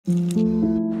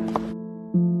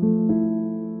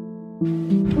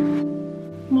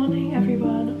Morning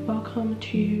everyone, welcome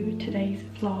to today's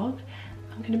vlog.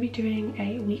 I'm going to be doing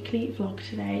a weekly vlog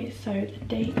today. So the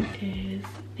date is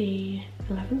the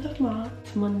 11th of March,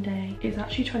 Monday. It's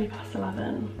actually 20 past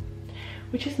 11,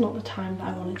 which is not the time that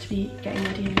I wanted to be getting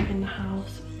ready and leaving the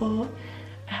house, but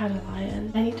I had a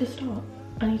lie-in. I need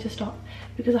to stop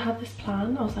because I have this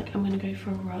plan. I was like, I'm going to go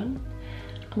for a run.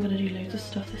 I'm going to do loads of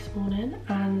stuff this morning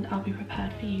and I'll be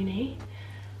prepared for uni.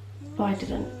 But I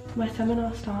didn't. My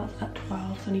seminar starts at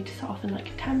 12, so I need to set off in like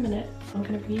 10 minutes. I'm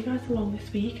going to bring you guys along this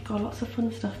week. I've got lots of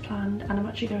fun stuff planned and I'm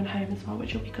actually going home as well,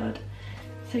 which will be good.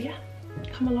 So yeah,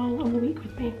 come along on the week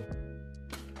with me.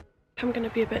 I'm going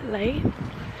to be a bit late,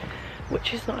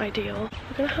 which is not ideal.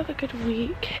 We're going to have a good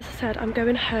week. As I said, I'm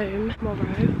going home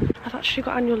tomorrow. I've actually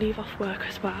got annual leave off work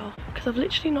as well because I've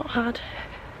literally not had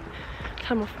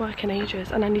time off work in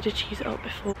ages and I need to cheese it up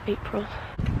before April.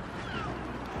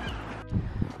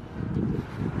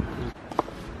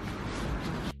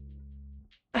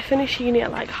 I finished uni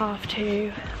at like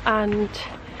 2:30 and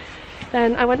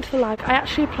then I went to the library. I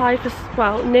actually applied for,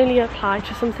 well, nearly applied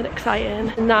for something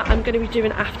exciting and that I'm going to be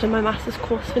doing after my master's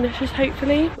course finishes,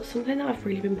 hopefully. But something that I've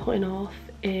really been putting off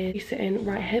is sitting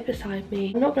right here beside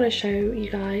me. I'm not going to show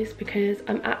you guys because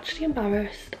I'm actually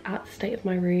embarrassed at the state of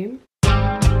my room.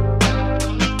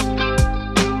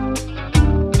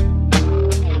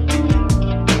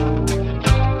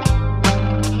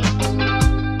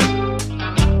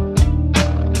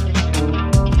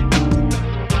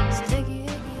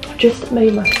 Just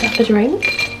made myself a drink.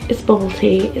 It's bubble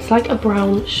tea. It's like a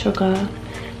brown sugar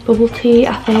bubble tea.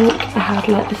 I think I had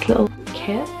like this little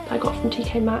kit that I got from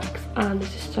TK Maxx and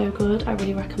this is so good. I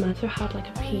really recommend. So I had like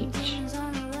a peach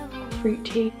fruit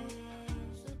tea.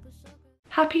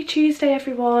 Happy Tuesday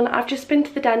everyone. I've just been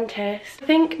to the dentist. I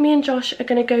think me and Josh are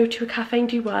going to go to a cafe and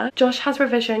do work. Josh has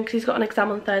revision because he's got an exam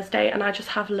on Thursday and I just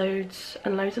have loads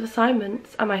and loads of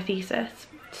assignments and my thesis.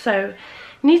 So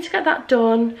need to get that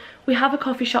done. We have a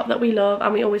coffee shop that we love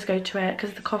and we always go to it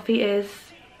because the coffee is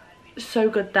so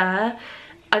good there.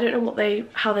 I don't know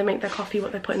how they make their coffee,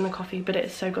 what they put in the coffee, but it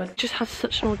is so good. Just had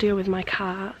such an ordeal with my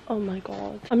cat. Oh my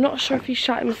god. I'm not sure if he's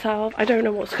shat himself. I don't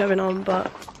know what's going on,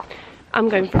 but I'm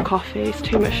going for coffee. It's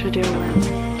too much to deal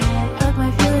with.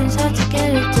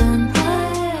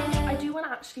 I do want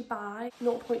to actually buy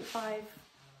 0.5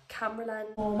 camera lens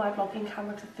for my vlogging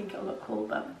camera because I think it'll look cool,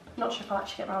 but I'm not sure if I'll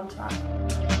actually get around to that.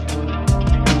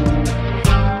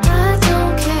 I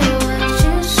don't care what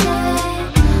you say.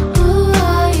 Who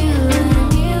are you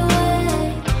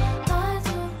anyway? I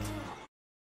don't care.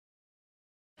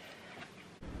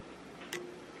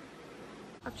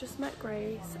 I've just met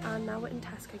Grace and now we're in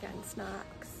Tesco getting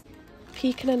snacks.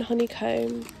 Pecan and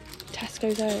honeycomb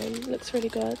Tesco's own. Looks really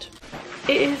good.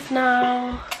 It is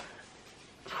now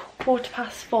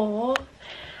 4:15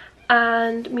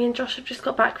 and me and Josh have just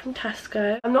got back from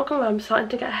Tesco. I'm not gonna lie, I'm starting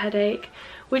to get a headache,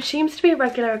 which seems to be a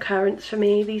regular occurrence for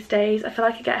me these days. I feel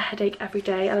like I get a headache every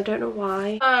day and I don't know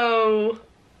why. Oh,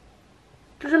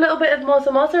 there's a little bit of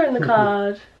mozza in the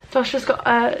card. Josh just got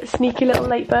a sneaky little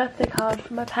late birthday card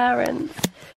from my parents.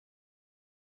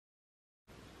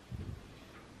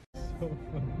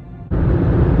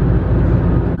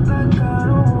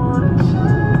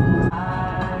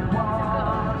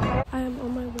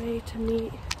 To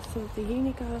meet some of the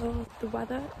uni girls. The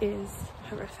weather is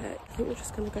horrific. I think we're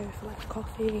just gonna go for like a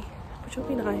coffee, which will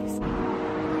be nice.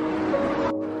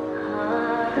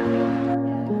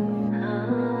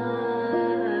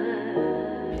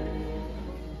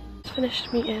 Just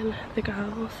finished meeting the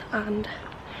girls and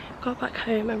got back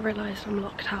home and realised I'm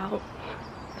locked out.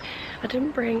 I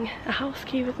didn't bring a house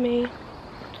key with me,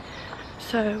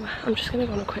 so I'm just gonna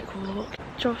go on a quick walk.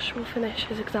 Josh will finish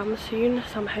his exam soon,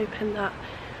 so I'm hoping that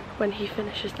when he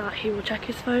finishes that he will check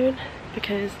his phone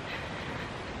because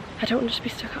I don't want to just be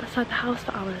stuck outside the house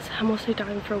for hours. I'm also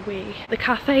dying for a wee. The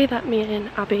cafe that me and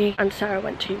Abby and Sarah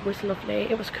went to was lovely.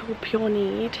 It was called Pure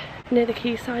Need near the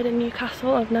quayside in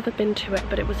Newcastle. I've never been to it,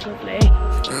 but it was lovely.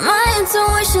 My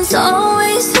intuition's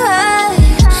always right.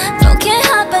 Don't get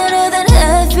hot better than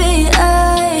FBI.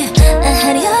 I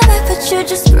had your back, but you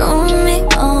just proved me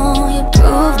wrong. You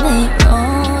proved me wrong.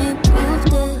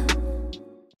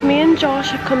 Me and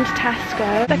Josh have come to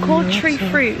Tesco. They're called Tree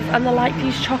Fruit and they're like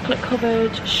these chocolate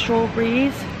covered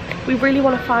strawberries. We really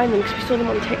want to find them because we saw them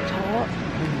on TikTok.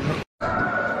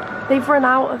 They've run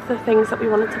out of the things that we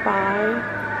wanted to buy.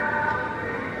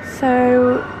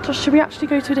 So, Josh, should we actually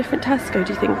go to a different Tesco,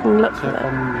 do you think, and look for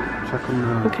them? Check on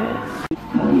the... Okay.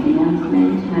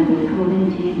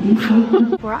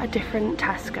 We're at a different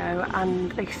Tesco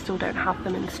and they still don't have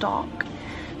them in stock.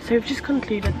 So So we've just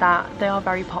concluded that they are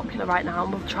very popular right now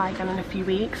and we'll try again in a few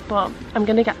weeks, but I'm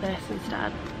gonna get this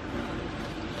instead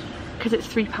because it's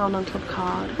 £3 on club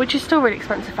card, which is still really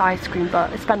expensive for ice cream,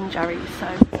 but it's Ben & Jerry's, so.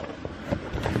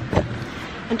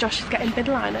 And Josh is getting bin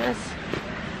liners,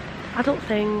 adult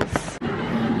things.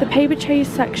 The paper chase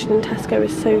section in Tesco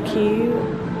is so cute.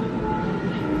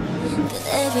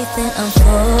 Everything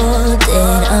unfolded,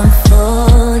 yeah.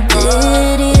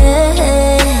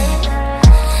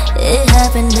 It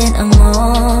happened in a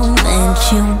moment,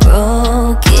 you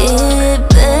broke it,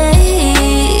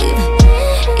 babe.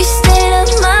 You stayed at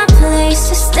my place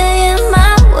to stay in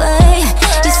my way.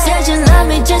 You said you loved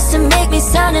me just to make me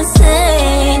sound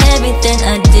insane. Everything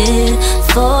I did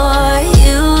for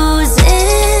you's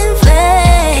in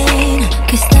vain.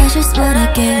 'Cause that's just what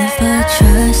I get for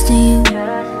trusting you,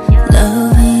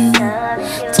 loving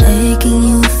you, taking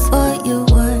you for your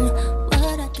word.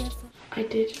 What I get for I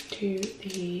did do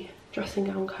the dressing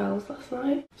gown curls last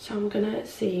night, so I'm gonna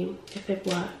see if they've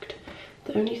worked.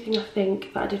 The only thing I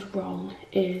think that I did wrong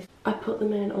is I put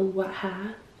them in on wet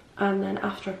hair, and then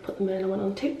after I put them in I went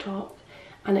on TikTok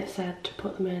and it said to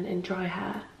put them in dry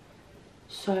hair.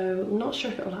 So I'm not sure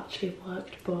if it will actually have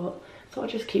worked, but I thought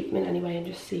I'd just keep them in anyway and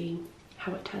just see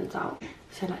how it turns out.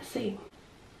 So let's see.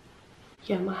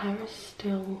 Yeah, my hair is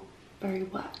still very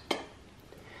wet,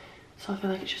 so I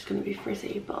feel like it's just gonna be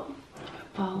frizzy, but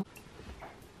well.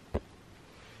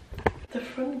 The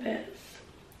front bits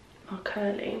are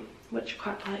curly, which I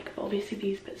quite like, but obviously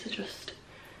these bits are just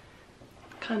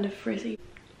kind of frizzy.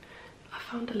 I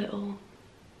found a little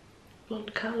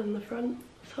blonde curl in the front,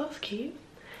 so that's cute.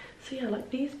 So yeah, like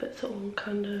these bits are all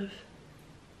kind of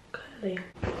curly.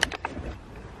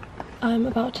 I'm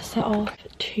about to set off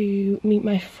to meet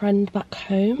my friend back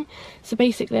home. So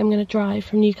basically I'm going to drive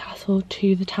from Newcastle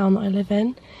to the town that I live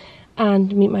in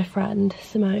and meet my friend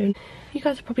Simone. You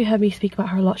guys have probably heard me speak about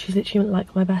her a lot. She's literally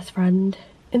like my best friend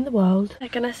in the world. I'm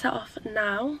going to set off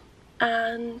now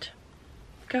and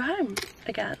go home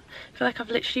again. I feel like I've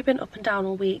literally been up and down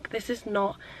all week. This is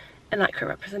not an accurate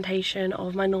representation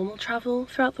of my normal travel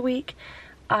throughout the week.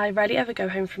 I rarely ever go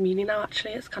home from uni now,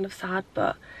 actually. It's kind of sad,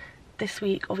 but this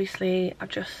week obviously I've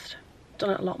just done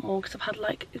it a lot more because I've had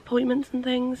like appointments and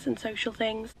things and social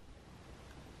things.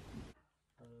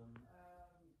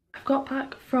 I've got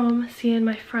back from seeing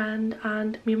my friend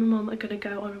and me and my mum are going to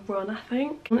go on a run, I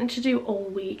think. I wanted to do all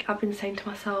week. I've been saying to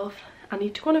myself, I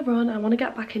need to go on a run, I want to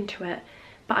get back into it,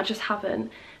 but I just haven't.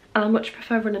 And I much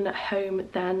prefer running at home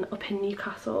than up in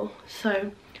Newcastle.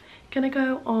 So, gonna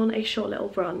go on a short little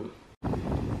run.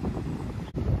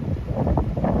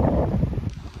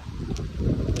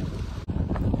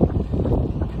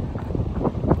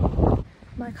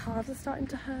 My calves are starting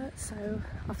to hurt, so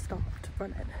I've stopped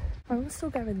running. My mum's still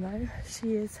going though.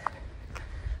 She is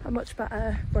a much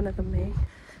better runner than me.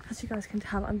 As you guys can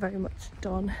tell, I'm very much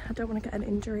done. I don't want to get an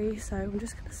injury, so I'm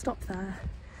just going to stop there.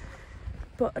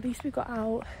 But at least we got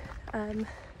out. It's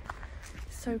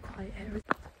so quiet here.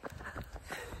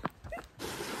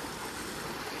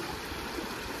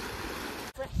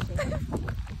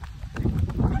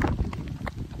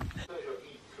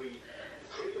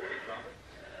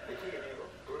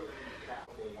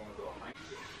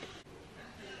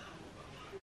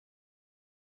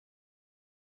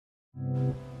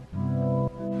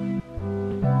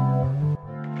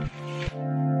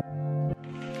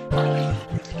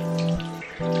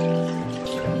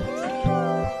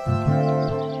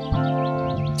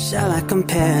 Shall I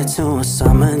compare to a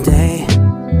summer day?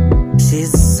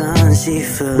 She's the sun, she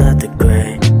fill up the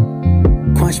gray.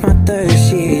 Quench my thirst,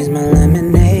 she's my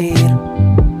lemonade.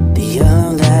 The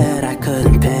yellow that I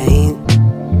couldn't paint.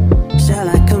 Shall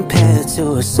I compare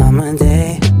to a summer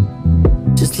day?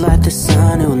 Just like the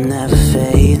sun, it will never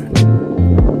fade.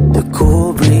 The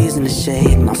cool breeze in the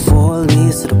shade, my four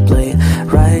leaves to the blade,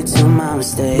 right to my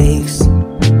mistakes.